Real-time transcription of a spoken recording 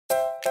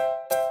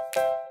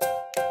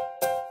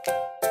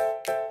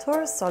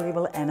Taurus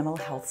Soluble Animal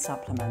Health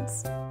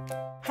Supplements.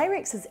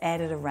 Hayrex has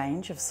added a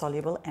range of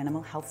soluble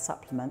animal health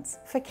supplements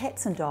for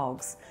cats and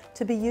dogs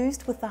to be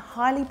used with the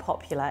highly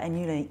popular and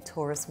unique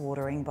Taurus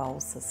watering bowl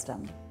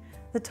system.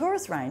 The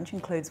Taurus range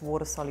includes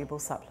water-soluble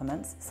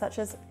supplements such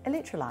as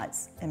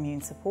electrolytes,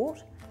 immune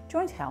support,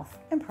 joint health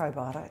and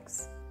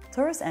probiotics.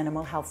 Taurus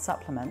Animal Health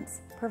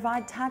Supplements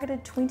provide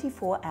targeted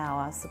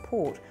 24-hour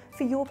support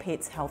for your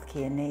pet's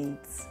healthcare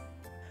needs.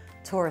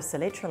 Taurus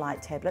electrolyte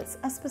tablets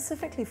are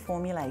specifically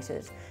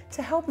formulated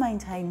to help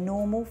maintain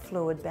normal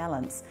fluid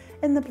balance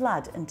in the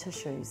blood and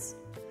tissues.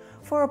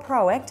 For a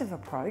proactive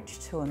approach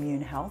to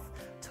immune health,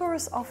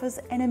 Taurus offers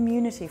an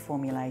immunity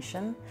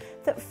formulation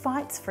that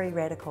fights free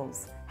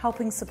radicals,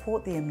 helping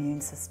support the immune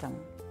system.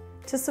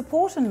 To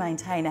support and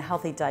maintain a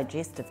healthy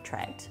digestive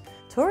tract,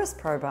 Taurus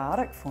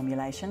probiotic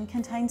formulation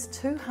contains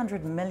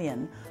 200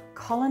 million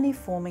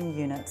colony-forming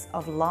units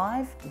of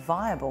live,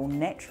 viable,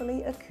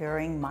 naturally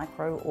occurring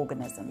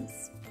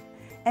microorganisms.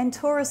 And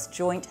Taurus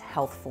Joint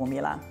Health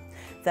Formula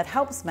that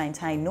helps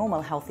maintain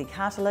normal healthy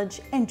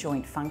cartilage and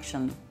joint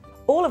function.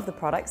 All of the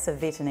products are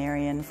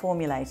veterinarian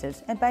formulated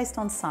and based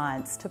on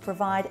science to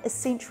provide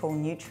essential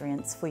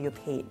nutrients for your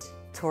pet.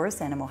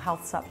 Taurus Animal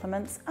Health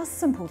Supplements are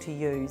simple to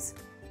use,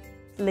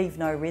 leave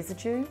no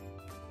residue,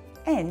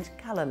 and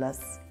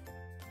colourless.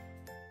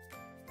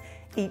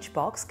 Each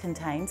box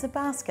contains a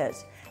basket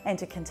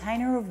and a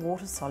container of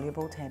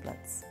water-soluble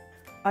tablets.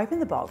 Open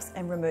the box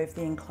and remove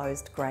the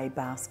enclosed grey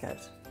basket.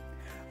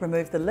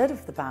 Remove the lid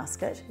of the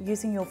basket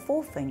using your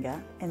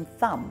forefinger and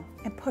thumb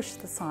and push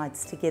the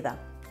sides together.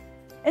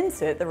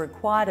 Insert the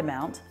required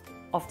amount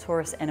of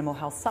Taurus Animal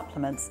Health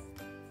Supplements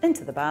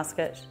into the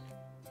basket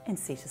and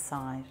set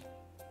aside.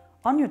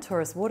 On your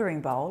Taurus watering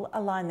bowl,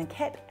 align the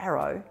cap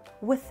arrow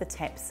with the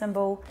tap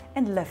symbol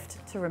and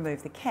lift to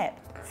remove the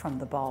cap from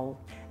the bowl.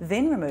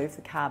 Then remove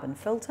the carbon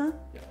filter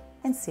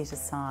and set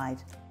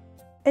aside.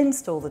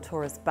 Install the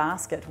Taurus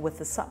basket with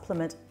the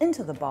supplement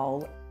into the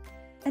bowl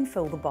and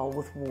fill the bowl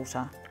with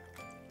water.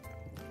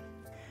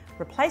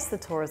 Replace the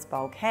Taurus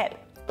bowl cap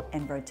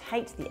and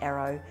rotate the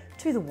arrow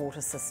to the water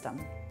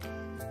system.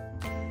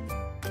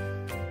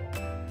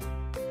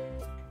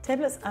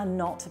 Tablets are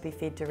not to be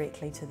fed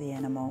directly to the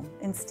animal.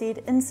 Instead,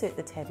 insert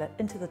the tablet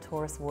into the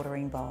Taurus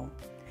watering bowl.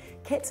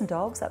 Cats and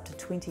dogs up to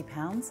 20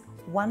 pounds,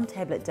 1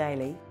 tablet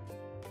daily.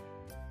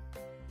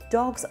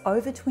 Dogs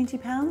over 20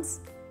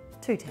 pounds,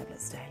 2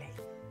 tablets daily.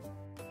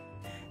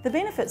 The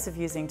benefits of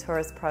using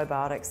Taurus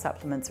probiotic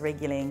supplements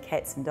regularly in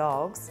cats and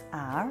dogs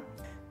are: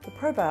 the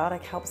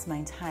probiotic helps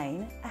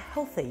maintain a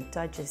healthy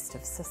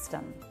digestive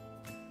system.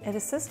 It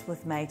assists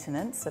with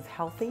maintenance of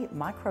healthy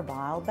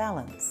microbial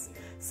balance,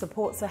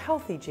 supports a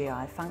healthy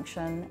GI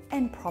function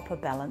and proper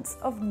balance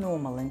of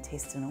normal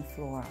intestinal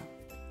flora.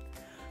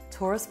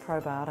 Taurus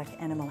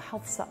probiotic animal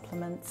health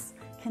supplements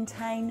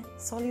contain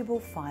soluble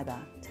fibre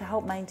to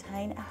help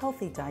maintain a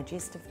healthy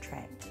digestive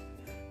tract.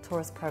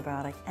 Taurus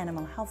probiotic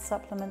animal health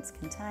supplements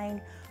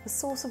contain a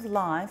source of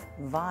live,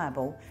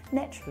 viable,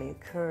 naturally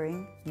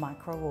occurring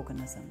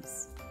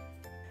microorganisms.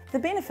 The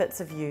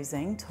benefits of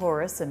using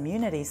Taurus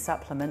immunity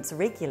supplements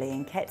regularly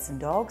in cats and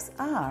dogs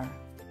are: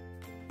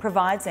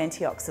 provides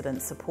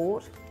antioxidant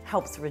support,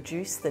 helps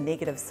reduce the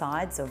negative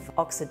sides of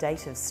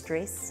oxidative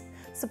stress,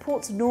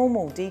 supports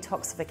normal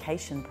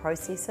detoxification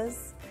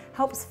processes,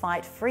 helps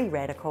fight free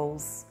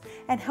radicals,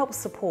 and helps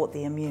support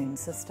the immune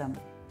system.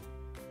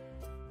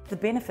 The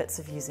benefits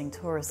of using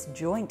Taurus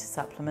joint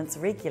supplements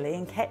regularly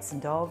in cats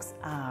and dogs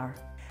are: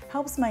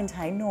 helps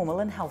maintain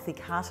normal and healthy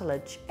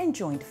cartilage and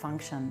joint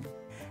function,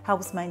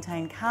 helps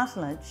maintain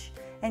cartilage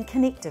and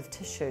connective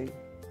tissue,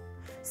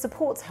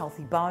 supports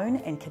healthy bone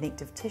and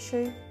connective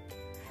tissue,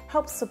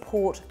 helps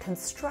support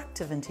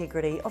constructive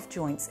integrity of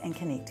joints and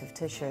connective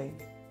tissue.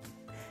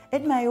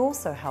 It may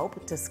also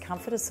help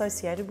discomfort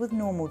associated with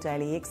normal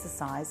daily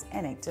exercise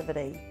and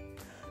activity.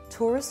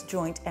 Taurus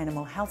Joint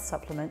Animal Health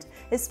Supplement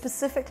is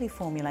specifically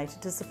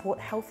formulated to support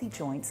healthy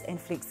joints and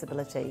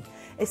flexibility,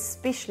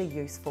 especially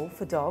useful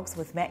for dogs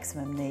with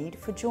maximum need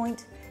for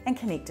joint and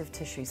connective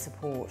tissue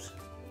support.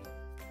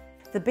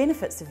 The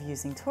benefits of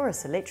using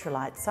Taurus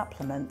electrolyte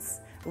supplements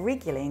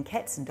regularly in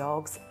cats and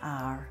dogs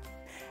are: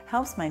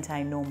 helps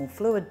maintain normal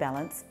fluid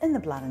balance in the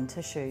blood and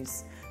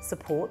tissues,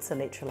 supports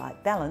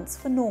electrolyte balance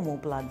for normal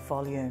blood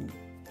volume,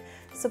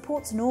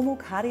 supports normal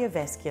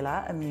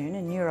cardiovascular, immune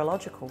and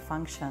neurological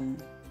function,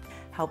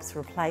 helps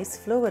replace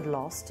fluid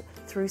lost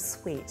through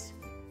sweat,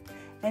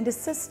 and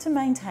assists to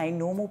maintain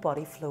normal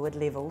body fluid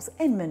levels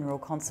and mineral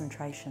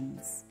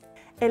concentrations.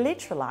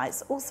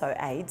 Electrolytes also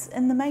aids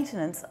in the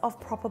maintenance of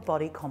proper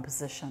body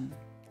composition.